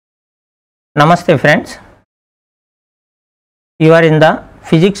Namaste friends, you are in the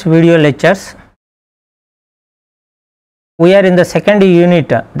physics video lectures. We are in the second unit,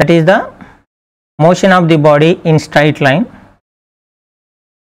 that is the motion of the body in straight line.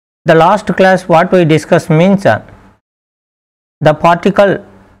 The last class what we discussed means the particle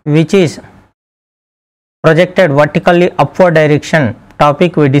which is projected vertically upward direction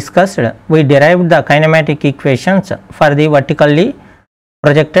topic we discussed. We derived the kinematic equations for the vertically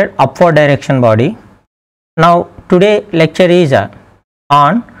projected upward direction body. Now today lecture is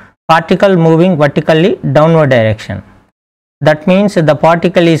on particle moving vertically downward direction. That means the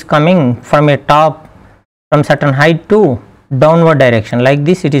particle is coming from a top, from certain height to downward direction, like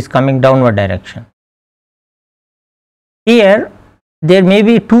this it is coming downward direction. Here there may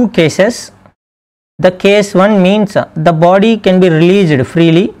be two cases. The case one means the body can be released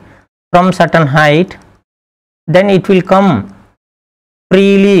freely from certain height, then it will come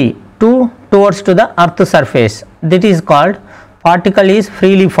freely towards to the earth surface. That is called particle is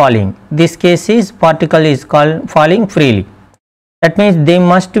freely falling. This case is particle is called falling freely. That means they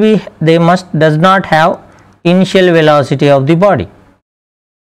does not have initial velocity of the body.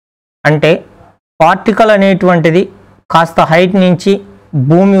 అంటే particle అనేటువంటిది కాస్త height నుంచి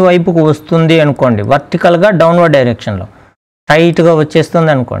భూమి వైపుకు వస్తుంది అనుకోండి, వర్టికల్గా downward డైరెక్షన్లో స్ట్రైట్గా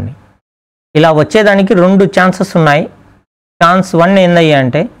వచ్చేస్తుంది అనుకోండి. ఇలా వచ్చేదానికి రెండు ఛాన్సెస్ ఉన్నాయి. ఛాన్స్ వన్ ఏందయ్యా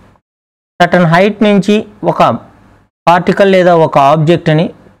అంటే సర్టన్ హైట్ నుంచి ఒక పార్టికల్ లేదా ఒక ఆబ్జెక్ట్ని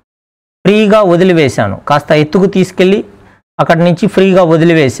ఫ్రీగా వదిలివేశాను, కాస్త ఎత్తుకు తీసుకెళ్ళి అక్కడి నుంచి ఫ్రీగా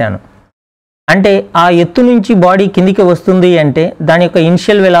వదిలివేశాను. అంటే ఆ ఎత్తు నుంచి బాడీ కిందికి వస్తుంది అంటే దాని యొక్క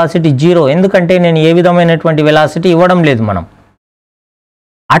ఇనిషియల్ వెలాసిటీ జీరో, ఎందుకంటే నేను ఏ విధమైనటువంటి వెలాసిటీ ఇవ్వడం లేదు మనం.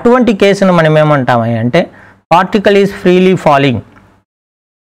 అటువంటి కేసును మనం ఏమంటామని అంటే పార్టికల్ ఈజ్ ఫ్రీలీ ఫాలింగ్,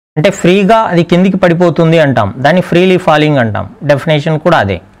 అంటే ఫ్రీగా అది కిందికి పడిపోతుంది అంటాం, దాన్ని ఫ్రీలీ ఫాలింగ్ అంటాం. డెఫినేషన్ కూడా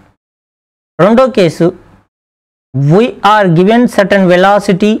అదే. రెండో case, we are given certain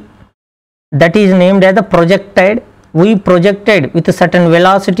velocity that is named as the projected. We projected with a certain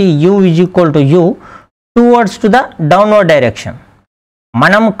velocity u is equal to u towards to the downward direction.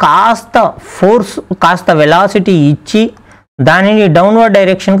 మనం కాస్త force కాస్త velocity ఇచ్చి దానిని downward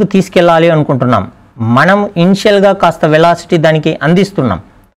డైరెక్షన్కు తీసుకెళ్ళాలి అనుకుంటున్నాం. మనం ఇనిషియల్గా కాస్త వెలాసిటీ దానికి అందిస్తున్నాం.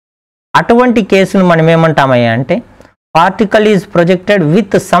 అటువంటి కేసును మనం ఏమంటామయ్యా అంటే particle is projected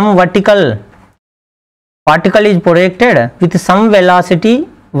with some vertical, particle is projected with some velocity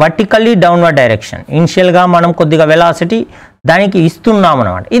vertically downward direction. ఇనిషియల్గా మనం కొద్దిగా వెలాసిటీ దానికి ఇస్తున్నాం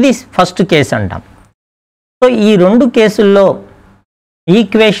అన్నమాట. ఇది ఫస్ట్ కేసు అంటాం. సో ఈ రెండు కేసుల్లో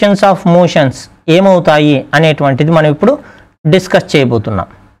ఈక్వేషన్స్ ఆఫ్ మోషన్స్ ఏమవుతాయి అనేటువంటిది మనం ఇప్పుడు డిస్కస్ చేయబోతున్నాం.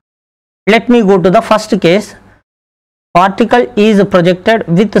 Let me go to the first case. Particle is projected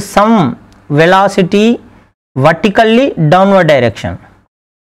with some velocity vertically downward direction.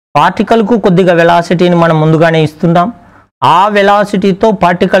 పార్టికల్కు కొద్దిగా వెలాసిటీని మనం ముందుగానే ఇస్తున్నాం. ఆ వెలాసిటీతో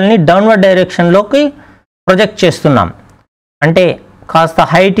పార్టికల్ని డౌన్వర్డ్ డైరెక్షన్లోకి ప్రొజెక్ట్ చేస్తున్నాం. అంటే కాస్త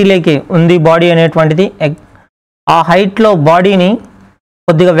హైట్లోకి ఉంది బాడీ అనేటువంటిది, ఆ హైట్లో బాడీని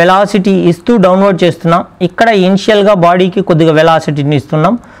కొద్దిగా వెలాసిటీ ఇస్తూ డౌన్వర్డ్ చేస్తున్నాం. ఇక్కడ ఇనిషియల్గా బాడీకి కొద్దిగా వెలాసిటీని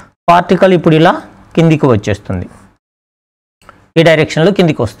ఇస్తున్నాం. పార్టికల్ ఇప్పుడు ఇలా కిందికి వచ్చేస్తుంది, ఈ డైరెక్షన్లో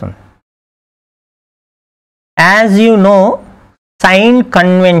కిందికి వస్తుంది. As you know sign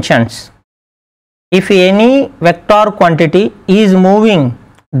conventions, if any vector quantity is moving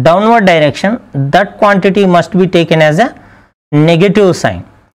downward direction, that quantity must be taken as a negative sign.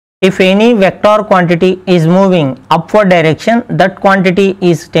 If any vector quantity is moving upward direction, that quantity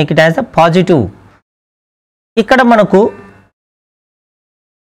is taken as a positive. ఇక్కడ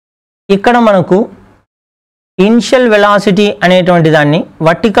మనకు initial velocity అనేటువంటి దాన్ని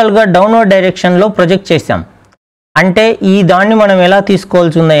వర్టికల్గా downward డైరెక్షన్లో project చేసాం. అంటే ఈ దాన్ని మనం ఎలా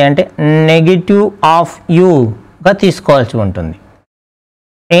తీసుకోవాల్సి ఉంది అంటే నెగటివ్ ఆఫ్ యూగా తీసుకోవాల్సి ఉంటుంది.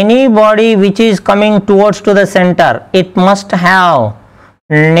 Any body which is coming towards to the centre, it must have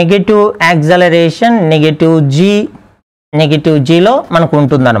negative acceleration, negative జీలో మనకు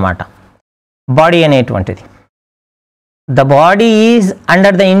ఉంటుందన్నమాట బాడీ అనేటువంటిది. The body is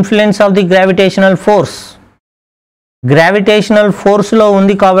under the influence of the gravitational force. Gravitational ఫోర్స్లో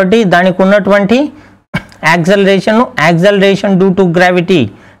ఉంది కాబట్టి దానికి ఉన్నటువంటి acceleration due to gravity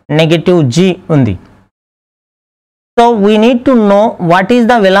negative G ఉంది. So we need to know what is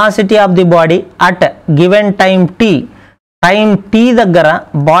the velocity of the body at given time tea. Time tea దగ్గర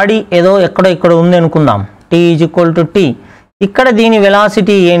body ఏదో ఇక్కడ ఉంది అనుకుందాం, T is equal to tea. ఇక్కడ దీని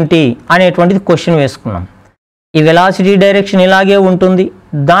వెలాసిటీ ఏంటి అనేటువంటిది క్వశ్చన్ వేసుకున్నాం. ఈ వెలాసిటీ డైరెక్షన్ ఇలాగే ఉంటుంది,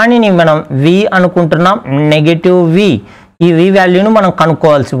 దానిని మనం వి అనుకుంటున్నాం, నెగటివ్ వి. ఈ వి వాల్యూను మనం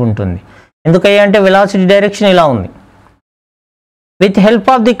కనుక్కోవాల్సి ఉంటుంది. ఎందుకంటే వెలాసిటీ డైరెక్షన్ ఇలా ఉంది. With help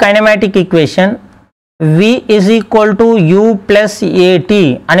of the kinematic equation v is equal to u plus at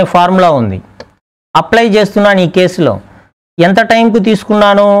అనే ఫార్ములా ఉంది. అప్లై చేస్తున్నాను ఈ కేసులో. ఎంత టైంకి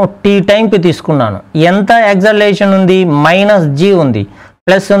తీసుకున్నాను? t టైంకి తీసుకున్నాను. ఎంత యాక్సలరేషన్ ఉంది? -g ఉంది,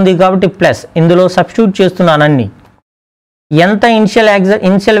 ప్లస్ ఉంది కాబట్టి ప్లస్. ఇందులో సబ్స్టిట్యూట్ చేస్తున్నాను అన్ని. ఎంత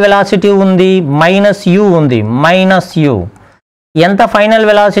ఇనిషియల్ వెలాసిటీ ఉంది? -u ఉంది, -u. ఎంత ఫైనల్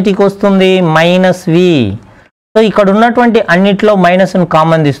వెలాసిటీకి వస్తుంది? -v. సో ఇక్కడ ఉన్నటువంటి అన్నిట్లో మైనస్ను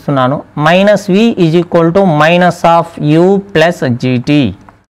కామన్ తీస్తున్నాను. -v is equal to -u plus gt.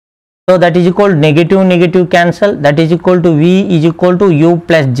 So that is equal negative negative cancel. That is equal to v is equal to u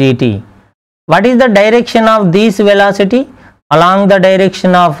plus gt. What is the direction of this velocity? Along the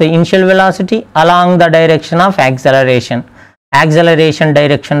direction of initial velocity, along the direction of acceleration. Acceleration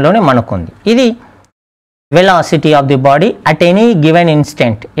డైరెక్షన్లోనే మనకుంది. ఇది velocity of the body at any given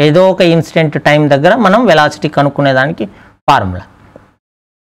instant. ఏదో ఒక instant time దగ్గర మనం velocity కనుక్కునేదానికి formula.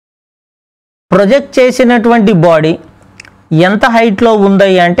 Project చేసినటువంటి body ఎంత హైట్లో ఉంది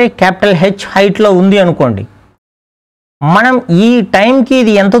అంటే క్యాపిటల్ హెచ్ హైట్లో ఉంది అనుకోండి. మనం ఈ టైంకి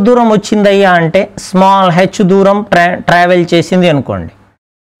ఇది ఎంత దూరం వచ్చిందయ్యా అంటే స్మాల్ హెచ్ దూరం ట్రావెల్ చేసింది అనుకోండి.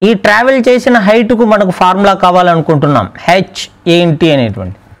 ఈ ట్రావెల్ చేసిన హైట్కు మనకు ఫార్ములా కావాలనుకుంటున్నాం. హెచ్ ఏంటి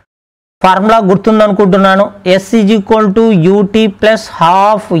అనేటువంటి formula గుర్తుందనుకుంటున్నాను. Yes is equal to UT plus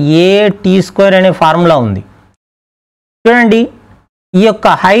half AT² అనే ఫార్ములా ఉంది. చూడండి, ఈ యొక్క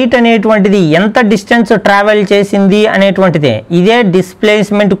హైట్ అనేటువంటిది ఎంత డిస్టెన్స్ ట్రావెల్ చేసింది అనేటువంటిదే. ఇదే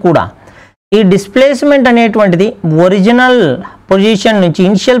డిస్ప్లేస్మెంట్ కూడా. ఈ డిస్ప్లేస్మెంట్ అనేటువంటిది ఒరిజినల్ పొజిషన్ నుంచి,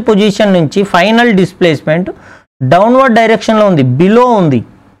 ఇనిషియల్ పొజిషన్ నుంచి ఫైనల్ డిస్ప్లేస్మెంట్ డౌన్వర్డ్ డైరెక్షన్లో ఉంది, బిలో ఉంది.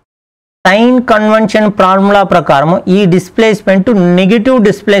 సైన్ కన్వెన్షన్ ఫార్ములా ప్రకారం ఈ డిస్ప్లేస్మెంట్ నెగిటివ్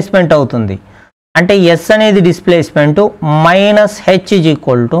డిస్ప్లేస్మెంట్ అవుతుంది. అంటే ఎస్ అనేది displacement -h is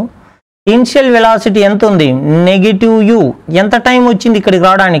equal to initial velocity ఎంత ఉంది? -u. ఎంత టైం వచ్చింది ఇక్కడికి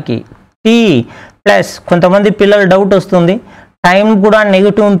రావడానికి? t plus. కొంతమంది పిల్లలు డౌట్ వస్తుంది, టైం కూడా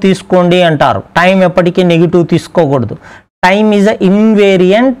నెగిటివ్ తీసుకోండి అంటారు. టైం ఎప్పటికీ నెగిటివ్ తీసుకోకూడదు. Time is a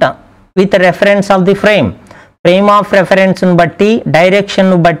invariant with reference of the frame of రెఫరెన్స్ను బట్టి,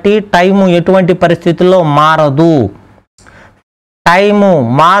 డైరెక్షన్ను బట్టి టైము ఎటువంటి పరిస్థితుల్లో మారదు. టైము,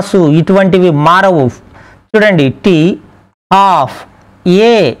 మాసు ఇటువంటివి మారవు. చూడండి, t హాఫ్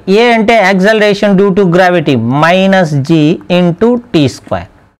a అంటే acceleration due to gravity -g into t².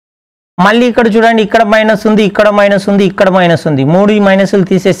 మళ్ళీ ఇక్కడ చూడండి, ఇక్కడ మైనస్ ఉంది, ఇక్కడ మైనస్ ఉంది, ఇక్కడ మైనస్ ఉంది. 3 మైనస్లు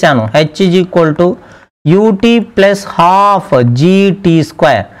తీసేసాను. h is equal to ut plus half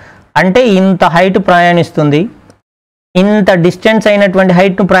gt². అంటే ఇంత హైట్ ప్రయాణిస్తుంది, ఇంత డిస్టెన్స్ అయినటువంటి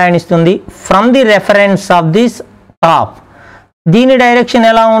హైట్ను ప్రయాణిస్తుంది from the reference of this top. దీని డైరెక్షన్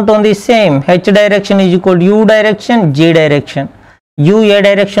ఎలా ఉంటుంది? Same. H direction is equal you direction, G direction. You ఏ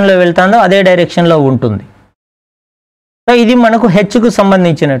డైరెక్షన్లో వెళ్తుందో అదే డైరెక్షన్లో ఉంటుంది. సో ఇది మనకు హెచ్కు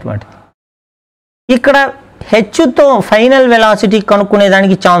సంబంధించినటువంటి. ఇక్కడ హెచ్తో ఫైనల్ వెలాసిటీ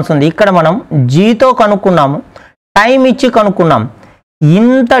కనుక్కునేదానికి ఛాన్స్ ఉంది. ఇక్కడ మనం జీతో కనుక్కున్నాము, టైం ఇచ్చి కనుక్కున్నాం.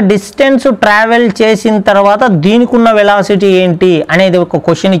 ఇంత డిస్టెన్స్ ట్రావెల్ చేసిన తర్వాత దీనికి ఉన్న వెలాసిటీ ఏంటి అనేది ఒక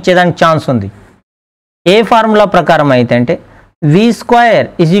క్వశ్చన్ ఇచ్చేదానికి ఛాన్స్ ఉంది. ఏ ఫార్ములా ప్రకారం అయితే అంటే v²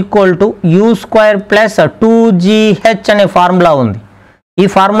 is equal to u² plus 2gh అనే ఫార్ములా ఉంది. ఈ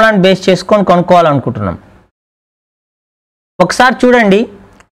ఫార్ములాని బేస్ చేసుకొని కనుక్కోవాలనుకుంటున్నాం. ఒకసారి చూడండి,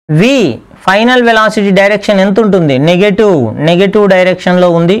 v ఫైనల్ వెలాసిటీ డైరెక్షన్ ఎంత ఉంటుంది? నెగటివ్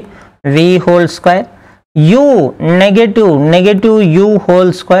డైరెక్షన్లో ఉంది, v². u negative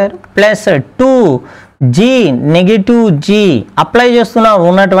u² plus 2g -g. Apply చేస్తున్నా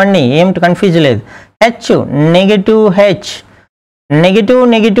ఉన్నటువంటి ఏమిటి కన్ఫ్యూజ్ లేదు. h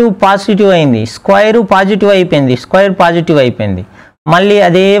నెగటివ్ పాజిటివ్ అయింది, స్క్వేర్ పాజిటివ్ అయిపోయింది, స్క్వేర్ పాజిటివ్ అయిపోయింది. మళ్ళీ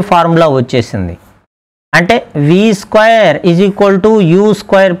అదే ఫార్ములా వచ్చేసింది. అంటే v² is equal to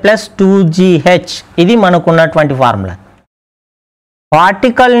u² plus 2gh. ఇది మనకున్నటువంటి ఫార్ములా.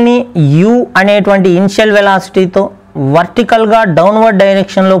 పార్టికల్ని u అనేటువంటి ఇనిషియల్ వెలాసిటీతో వర్టికల్గా డౌన్వర్డ్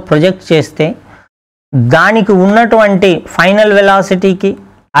డైరెక్షన్లో ప్రొజెక్ట్ చేస్తే దానికి ఉన్నటువంటి ఫైనల్ వెలాసిటీకి,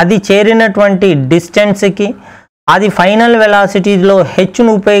 అది చేరినటువంటి డిస్టెన్స్కి, అది ఫైనల్ వెలాసిటీలో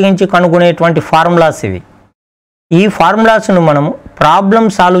హెచ్ను ఉపయోగించి కనుగొనేటువంటి ఫార్ములాస్ ఇవి. ఈ ఫార్ములాస్ను మనము ప్రాబ్లం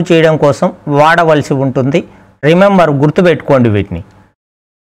సాల్వ్ చేయడం కోసం వాడవలసి ఉంటుంది. రిమెంబర్, గుర్తుపెట్టుకోండి వీటిని.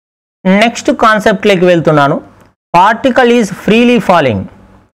 నెక్స్ట్ కాన్సెప్ట్లోకి వెళ్తున్నాను. Particle is freely falling.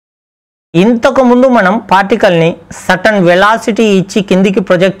 ఇంతకు ముందు మనం పార్టికల్ని సర్టన్ వెలాసిటీ ఇచ్చి కిందికి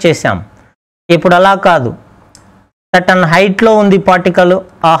ప్రొజెక్ట్ చేసాం. ఇప్పుడు అలా కాదు, సర్టన్ హైట్లో ఉంది పార్టికల్.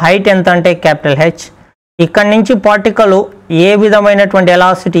 ఆ హైట్ ఎంత అంటే క్యాపిటల్ హెచ్. ఇక్కడ నుంచి పార్టికల్ ఏ విధమైనటువంటి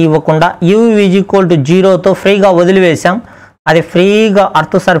వెలాసిటీ ఇవ్వకుండా u ఈజ్ ఈక్వల్ టు 0తో ఫ్రీగా వదిలివేసాం. అది ఫ్రీగా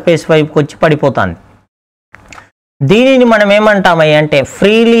అర్త్ సర్ఫేస్ వైపుకి వచ్చి పడిపోతుంది. దీనిని మనం ఏమంటామయ్య అంటే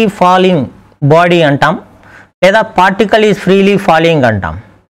ఫ్రీలీ ఫాలింగ్ బాడీ అంటాం, లేదా పార్టికల్ ఈజ్ ఫ్రీలీ ఫాలింగ్ అంటాం.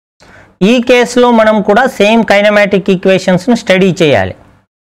 ఈ కేసులో మనం కూడా సేమ్ కైనమాటిక్ ఈక్వేషన్స్ను స్టడీ చేయాలి.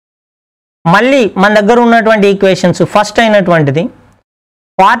 మళ్ళీ మన దగ్గర ఉన్నటువంటి equations first అయినటువంటిది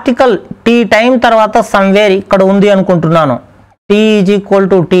particle tea time తర్వాత సమ్వేర్ ఇక్కడ ఉంది అనుకుంటున్నాను. T is equal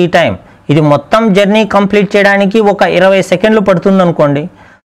to tea time. ఇది మొత్తం జర్నీ కంప్లీట్ చేయడానికి ఒక 20 సెకండ్లు పడుతుంది అనుకోండి.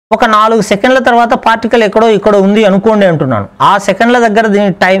 ఒక 4 సెకండ్ల తర్వాత పార్టికల్ ఎక్కడో ఇక్కడ ఉంది అనుకోండి అంటున్నాను. ఆ సెకండ్ల దగ్గర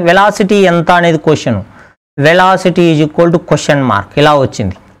దీని టైం వెలాసిటీ ఎంత అనేది question. Velocity is equal to question mark ఇలా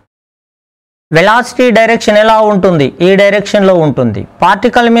వచ్చింది. వెలాసిటీ డైరెక్షన్ ఎలా ఉంటుంది? ఈ డైరెక్షన్లో ఉంటుంది.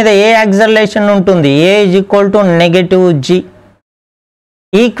 పార్టికల్ మీద ఏ యాక్సలరేషన్ ఉంటుంది? ఏ is equal to negative G.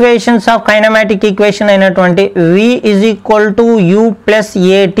 Equations of kinematic equation అయినటువంటి v is equal to u plus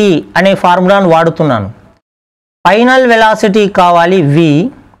ఏటీ అనే ఫార్ములాను వాడుతున్నాను. ఫైనల్ వెలాసిటీ కావాలి v.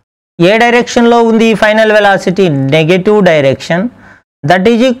 ఏ డైరెక్షన్లో ఉంది ఈ final velocity? Negative direction. That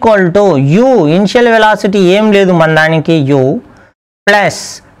is equal to u, initial velocity ఏం లేదు మన దానికి, u ప్లస్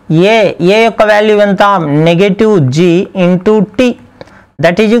ఏ యొక్క వాల్యూ ఎంత? Negative g into tea.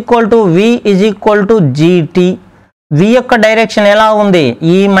 That is equal to v is equal to gt. v యొక్క డైరెక్షన్ ఎలా ఉంది?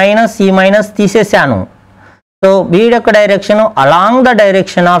 ఈ మైనస్ తీసేసాను. సో v యొక్క direction along the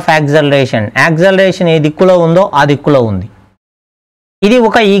direction of acceleration. Acceleration ఏ దిక్కులో ఉందో ఆ దిక్కులో ఉంది. ఇది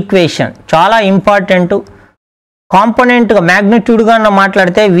ఒక ఈక్వేషన్, చాలా ఇంపార్టెంట్. కాంపోనెంట్గా మ్యాగ్నిట్యూడ్గా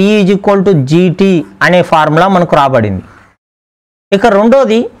మాట్లాడితే v is equal to gt అనే ఫార్ములా మనకు రాబడింది. ఇక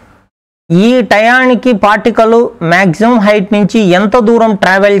రెండోది, ఈ టయానికి పార్టికల్ మ్యాక్సిమం హైట్ నుంచి ఎంత దూరం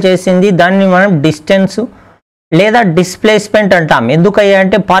ట్రావెల్ చేసింది, దాన్ని మనం డిస్టెన్స్ లేదా డిస్ప్లేస్మెంట్ అంటాం. ఎందుకయ్యా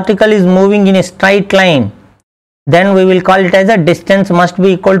అంటే particle is moving in a straight line, then we will call it as a distance must be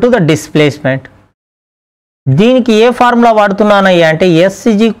equal to the displacement. దీనికి ఏ ఫార్ములా వాడుతున్నానయ్యా అంటే s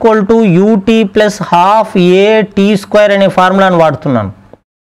is equal to ut plus half A tea square అనే ఫార్ములాను వాడుతున్నాను.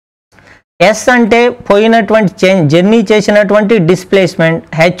 s అంటే పోయినటువంటి journey చేసినటువంటి displacement,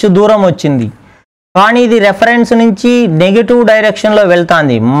 h దూరం వచ్చింది. కానీ ఇది రెఫరెన్స్ నుంచి నెగటివ్ డైరెక్షన్లో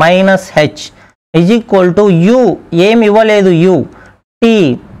వెళ్తాంది, -h is equal to u, ఏమి ఇవ్వలేదు u, t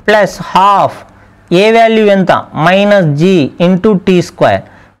ప్లస్ హాఫ్ ఏ వాల్యూ ఎంత? -g into tea square.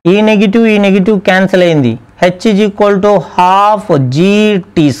 ఈ నెగిటివ్ క్యాన్సిల్ అయింది. h is equal to half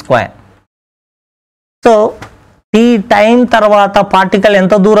gt square. So tea time తర్వాత పార్టికల్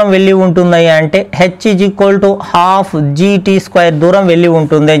ఎంత దూరం వెళ్ళి ఉంటుంది అంటే h is equal to half gt square దూరం వెళ్ళి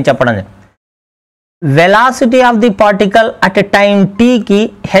ఉంటుంది అని చెప్పడం. Velocity of the particle at a time టీకి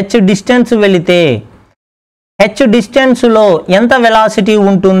h డిస్టెన్స్ వెళితే h డిస్టెన్స్లో ఎంత వెలాసిటీ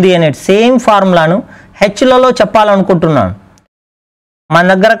ఉంటుంది అనే సేమ్ ఫార్ములాను hలలో చెప్పాలనుకుంటున్నాను. మన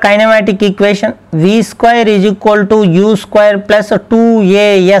దగ్గర kinematic equation v square is equal to u square plus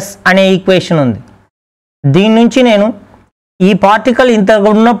 2as అనే ఈక్వేషన్ ఉంది. దీని నుంచి నేను ఈ పార్టికల్ ఇంత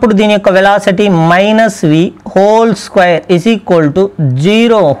ఉన్నప్పుడు దీని యొక్క velocity -v whole square is equal to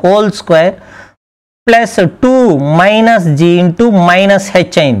 0 whole square plus 2 -g into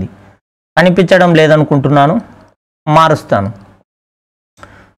 -h అయింది. కనిపించడం లేదనుకుంటున్నాను, మారుస్తాను.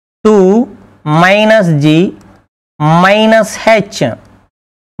 2 -g -h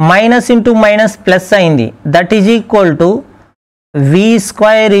minus into minus plus అయింది. That is equal to v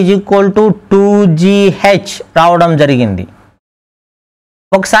square is equal to 2gh రావడం జరిగింది.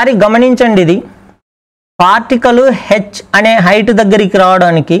 ఒకసారి గమనించండి, ఇది పార్టికల్ h అనే హైట్ దగ్గరికి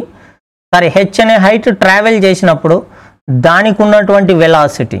రావడానికి h అనే హైట్ ట్రావెల్ చేసినప్పుడు దానికి ఉన్నటువంటి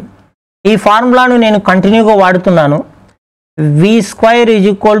వెలాసిటీ. ఈ ఫార్ములాను నేను కంటిన్యూగా వాడుతున్నాను. v square is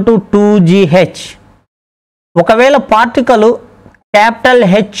equal to 2gh. ఒకవేళ పార్టికల్ క్యాపిటల్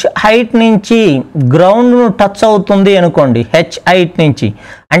h హైట్ నుంచి గ్రౌండ్ను టచ్ అవుతుంది అనుకోండి, h హైట్ నుంచి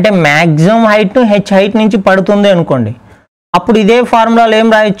అంటే మ్యాక్సిమం హైట్ను h హైట్ నుంచి పడుతుంది అనుకోండి, అప్పుడు ఇదే ఫార్ములాలో ఏం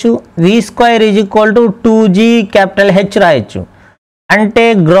రాయొచ్చు? v square is equal to 2g capital h రాయొచ్చు. అంటే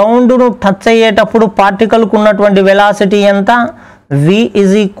గ్రౌండ్ను టచ్ అయ్యేటప్పుడు పార్టికల్కు ఉన్నటువంటి వెలాసిటీ ఎంత? v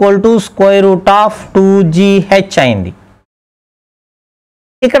is equal to square root of 2gh అయింది.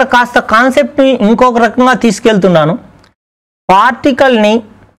 ఇక్కడ కాస్త కాన్సెప్ట్ని ఇంకొక రకంగా తీసుకెళ్తున్నాను. పార్టికల్ని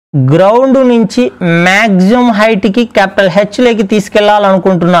గ్రౌండ్ నుంచి మ్యాక్సిమం హైట్కి క్యాపిటల్ హెచ్లోకి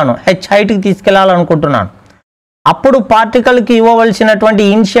తీసుకెళ్లాలనుకుంటున్నాను, h హైట్కి తీసుకెళ్లాలనుకుంటున్నాను. అప్పుడు పార్టికల్కి ఇవ్వవలసినటువంటి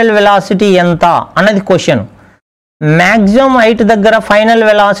ఇనిషియల్ వెలాసిటీ ఎంత అన్నది క్వశ్చన్. మ్యాక్సిమం హైట్ దగ్గర ఫైనల్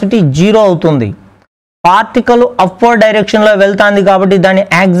వెలాసిటీ 0 అవుతుంది. పార్టికల్ అప్వర్డ్ డైరెక్షన్లో వెళ్తుంది కాబట్టి దాని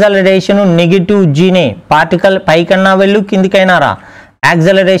యాక్సలరేషన్ నెగిటివ్ జీనే. పార్టికల్ పైకన్నా వెళ్ళు కిందికైనా రా,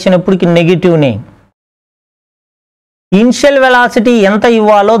 యాక్సలరేషన్ ఎప్పటికి నెగిటివ్నే. ఇనిషియల్ వెలాసిటీ ఎంత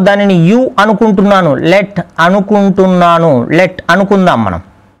ఇవ్వాలో దానిని u అనుకుంటున్నాను, లెట్ అనుకుందాం మనం.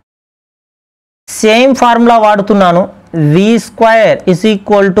 సేమ్ ఫార్ములా వాడుతున్నాను, v² is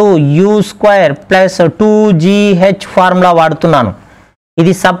equal to u² plus 2gh formula వాడుతున్నాను.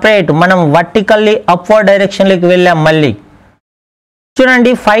 ఇది సపరేట్, మనం వర్టికల్లీ అప్వర్డ్ డైరెక్షన్లోకి వెళ్ళాం. మళ్ళీ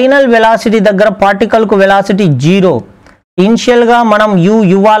చూడండి, ఫైనల్ వెలాసిటీ దగ్గర పార్టికల్కు వెలాసిటీ 0. ఇనిషియల్గా మనం u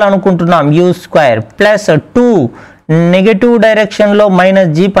ఇవ్వాలనుకుంటున్నాం, u² ప్లస్ 2 నెగటివ్ డైరెక్షన్లో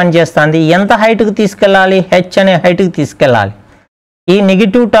 -g పనిచేస్తుంది. ఎంత హైట్కి తీసుకెళ్ళాలి? h అనే హైట్కి తీసుకెళ్ళాలి. ఈ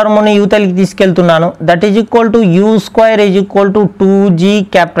నెగిటివ్ టర్మ్ని యూతలికి తీసుకెళ్తున్నాను. That is equal to u² is equal to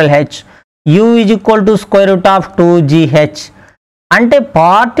 2gH, u is equal to √2gh. అంటే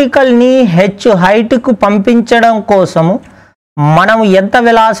పార్టికల్ని h హైట్కు పంపించడం కోసము మనం ఎంత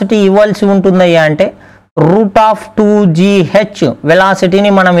వెలాసిటీ ఇవ్వాల్సి ఉంటుంది అంటే √2gh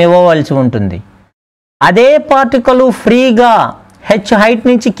వెలాసిటీని మనం ఇవ్వవలసి ఉంటుంది. అదే పార్టికల్ ఫ్రీగా h హైట్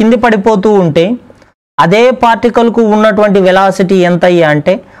నుంచి కింది పడిపోతూ ఉంటే అదే పార్టికల్కు ఉన్నటువంటి వెలాసిటీ ఎంత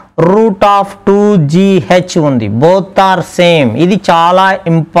అంటే √2gh ఉంది. Both are same. ఇది చాలా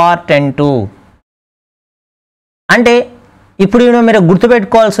ఇంపార్టెంట్. అంటే ఇప్పుడు మీరు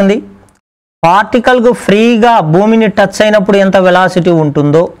గుర్తుపెట్టుకోవాల్సింది, పార్టికల్కు ఫ్రీగా భూమిని టచ్ అయినప్పుడు ఎంత వెలాసిటీ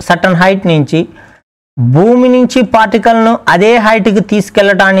ఉంటుందో సర్టన్ హైట్ నుంచి, భూమి నుంచి పార్టికల్ను అదే హైట్కి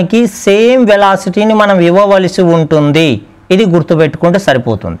తీసుకెళ్ళడానికి సేమ్ వెలాసిటీని మనం ఇవ్వవలసి ఉంటుంది. ఇది గుర్తుపెట్టుకుంటే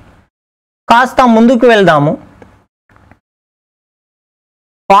సరిపోతుంది. కాస్త ముందుకు వెళ్దాము.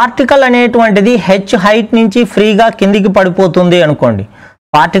 పార్టికల్ అనేటువంటిది h హైట్ నుంచి ఫ్రీగా కిందికి పడిపోతుంది అనుకోండి.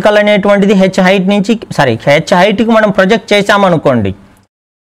 పార్టికల్ అనేటువంటిది h హైట్కి మనం ప్రొజెక్ట్ చేసామనుకోండి,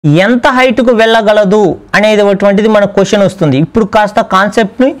 ఎంత హైట్కు వెళ్ళగలదు అనేటువంటిది మన క్వశ్చన్ వస్తుంది. ఇప్పుడు కాస్త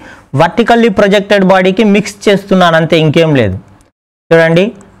కాన్సెప్ట్ని వర్టికల్లీ ప్రొజెక్టెడ్ బాడీకి మిక్స్ చేస్తున్నాను, అంతే, ఇంకేం లేదు. చూడండి,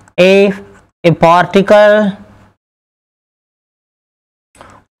 ఏ particle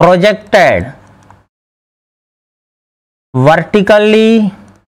projected vertically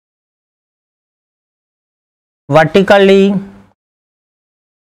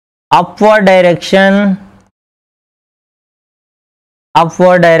upward direction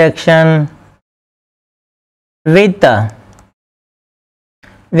with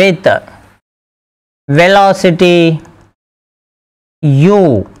velocity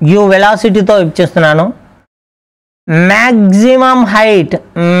u velocity తో ఇచ్చేస్తున్నాను. maximum height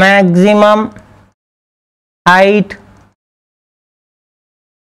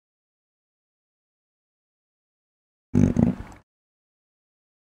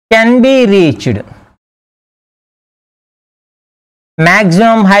can be reached.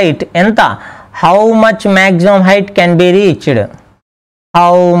 maximum height ఎంత? how much maximum height can be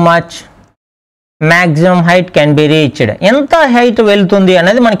reached? ఎంత హైట్ వెళ్తుంది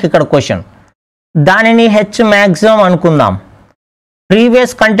అనేది మనకి ఇక్కడ క్వశ్చన్. దానిని h మ్యాక్సిమం అనుకుందాం.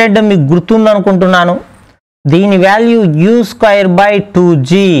 ప్రీవియస్ కంటెంట్ మీకు గుర్తుంది అనుకుంటున్నాను. దీని వాల్యూ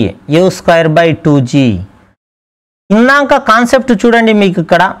u²/2g. ఇందాక కాన్సెప్ట్ చూడండి, మీకు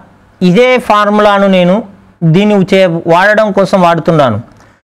ఇక్కడ ఇదే ఫార్ములాను నేను దీన్ని వాడడం కోసం వాడుతున్నాను.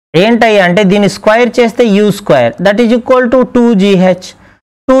 ఏంటయ్యా అంటే దీన్ని స్క్వేర్ చేస్తే u² that is equal to 2gh.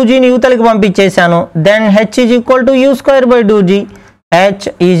 2gని యూతలకి పంపించేశాను. Then h is equal to u²/2g. h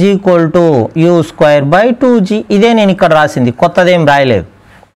is equal to u²/2g. ఇదే నేను ఇక్కడ రాసింది, కొత్తదేం రాయలేదు.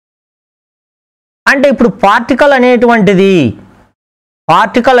 అంటే ఇప్పుడు పార్టికల్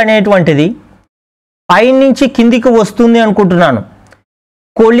అనేటువంటిది పైనుంచి కిందికి వస్తుంది అనుకుంటున్నాను.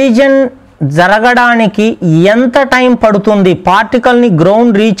 కొలిజన్ జరగడానికి ఎంత టైం పడుతుంది, పార్టికల్ని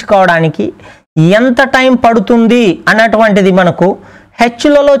గ్రౌండ్ రీచ్ కావడానికి ఎంత టైం పడుతుంది అన్నటువంటిది మనకు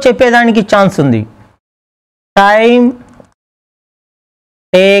హెచ్లలో చెప్పేదానికి ఛాన్స్ ఉంది. Time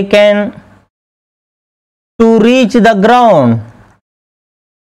taken to reach the ground.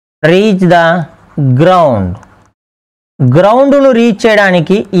 గ్రౌండ్ను reach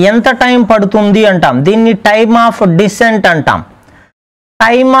చేయడానికి ఎంత టైం పడుతుంది అంటాం. దీన్ని టైమ్ ఆఫ్ డిసెంట్ అంటాం.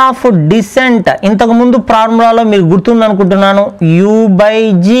 టైమ్ ఆఫ్ డిసెంట్ ఇంతకుముందు ఫార్ములాలో మీరు గుర్తుంది అనుకుంటున్నాను.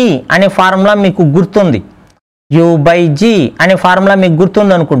 u/g అనే ఫార్ములా మీకు గుర్తుంది.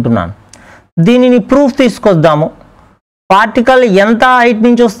 అనుకుంటున్నాను. దీనిని ప్రూఫ్ తీసుకొద్దాము. పార్టికల్ ఎంత హైట్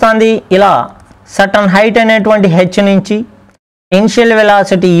నుంచి వస్తుంది? ఇలా సర్టన్ హైట్ అనేటువంటి h నుంచి ఇనిషియల్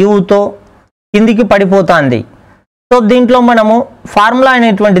వెలాసిటీ uతో కిందికి పడిపోతుంది. సో దీంట్లో మనము ఫార్ములా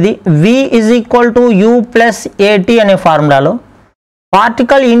అనేటువంటిది v = u + at అనే ఫార్ములాలో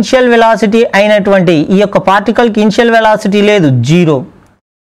పార్టికల్ ఇనిషియల్ వెలాసిటీ అయినటువంటి ఈ యొక్క పార్టికల్కి ఇనిషియల్ వెలాసిటీ లేదు, 0.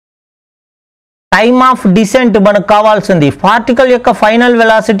 టైమ్ ఆఫ్ డిసెంట్ మనకు కావాల్సింది. పార్టికల్ యొక్క ఫైనల్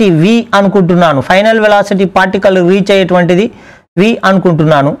వెలాసిటీ v అనుకుంటున్నాను. Final velocity particle reach అయ్యేటువంటిది v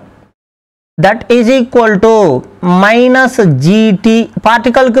అనుకుంటున్నాను. That is equal to -gt.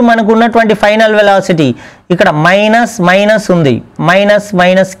 పార్టికల్కి మనకు ఉన్నటువంటి ఫైనల్ వెలాసిటీ ఇక్కడ మైనస్ ఉంది,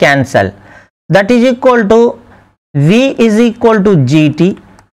 minus cancel. That is equal to v is equal to gt,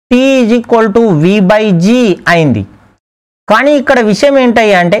 t is equal to v by g అయింది. కానీ ఇక్కడ విషయం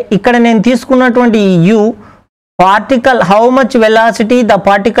ఏంటయ్యా అంటే ఇక్కడ నేను తీసుకున్నటువంటి u particle how much velocity the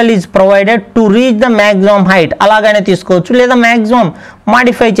particle is provided to reach the maximum height అలాగనే తీసుకోవచ్చు, లేదా మ్యాక్సిమం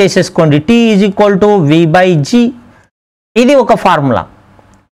మాడిఫై చేసేసుకోండి, t is equal to v by g. ఇది ఒక ఫార్ములా.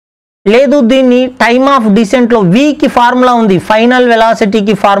 లేదు దీన్ని టైమ్ ఆఫ్ డిసెంట్లో vకి ఫార్ములా ఉంది, ఫైనల్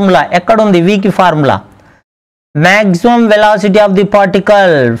వెలాసిటీకి ఫార్ములా ఎక్కడుంది? vకి formula maximum velocity of the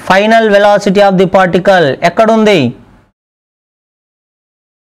particle, final velocity of the particle ఎక్కడుంది?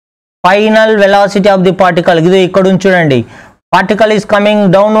 Final velocity of the particle ఇది ఇక్కడ చూడండి. Particle is coming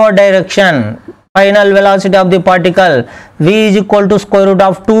downward direction, final velocity of the particle v is equal to square root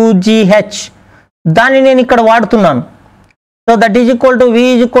of 2gh. దాన్ని నేను ఇక్కడ వాడుతున్నాను. So that is equal to v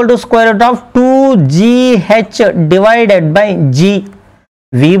is equal to square root of 2gh divided by g.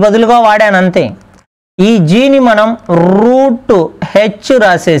 v బదులుగా వాడాను అంతే. ఈ gని మనం route h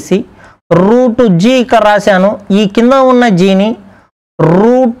రాసేసి రూట్ g ఇక్కడ రాశాను. ఈ కింద ఉన్న gని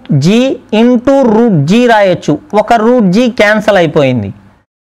route g into root g రాయొచ్చు. ఒక రూట్ g క్యాన్సల్ అయిపోయింది.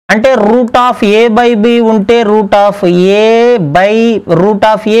 అంటే root of a by b ఉంటే root of a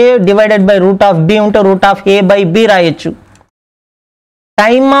divided by root of b ఉంటే root of a by b రాయొచ్చు.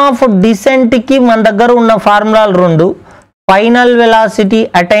 టైమ్ ఆఫ్ డిసెంట్కి మన దగ్గర ఉన్న ఫార్ములాలు రెండు, final velocity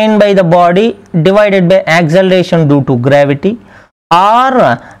attain by the body divided by acceleration due to gravity, are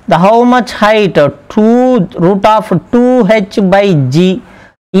the how much height 2 root of 2h by g.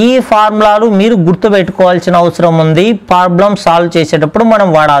 ఈ ఫార్ములాలు మీరు గుర్తుపెట్టుకోవాల్సిన అవసరం ఉంది, ప్రాబ్లం సాల్వ్ చేసేటప్పుడు మనం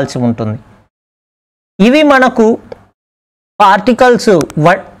వాడాల్సి ఉంటుంది. ఇవి మనకు పార్టికల్స్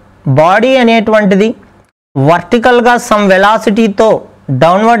బాడీ అనేటువంటిది వర్టికల్గా సమ్ వెలాసిటీతో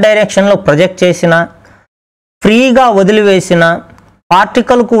డౌన్వర్డ్ డైరెక్షన్లో ప్రొజెక్ట్ చేసిన, ఫ్రీగా వదిలివేసిన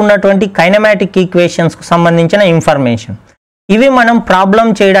పార్టికల్కు ఉన్నటువంటి కైనమాటిక్ ఈక్వేషన్స్కు సంబంధించిన ఇన్ఫర్మేషన్. ఇవి మనం ప్రాబ్లం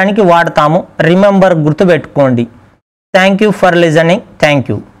చేయడానికి వాడతాము. రిమెంబర్, గుర్తుపెట్టుకోండి. Thank you for listening. Thank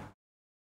you.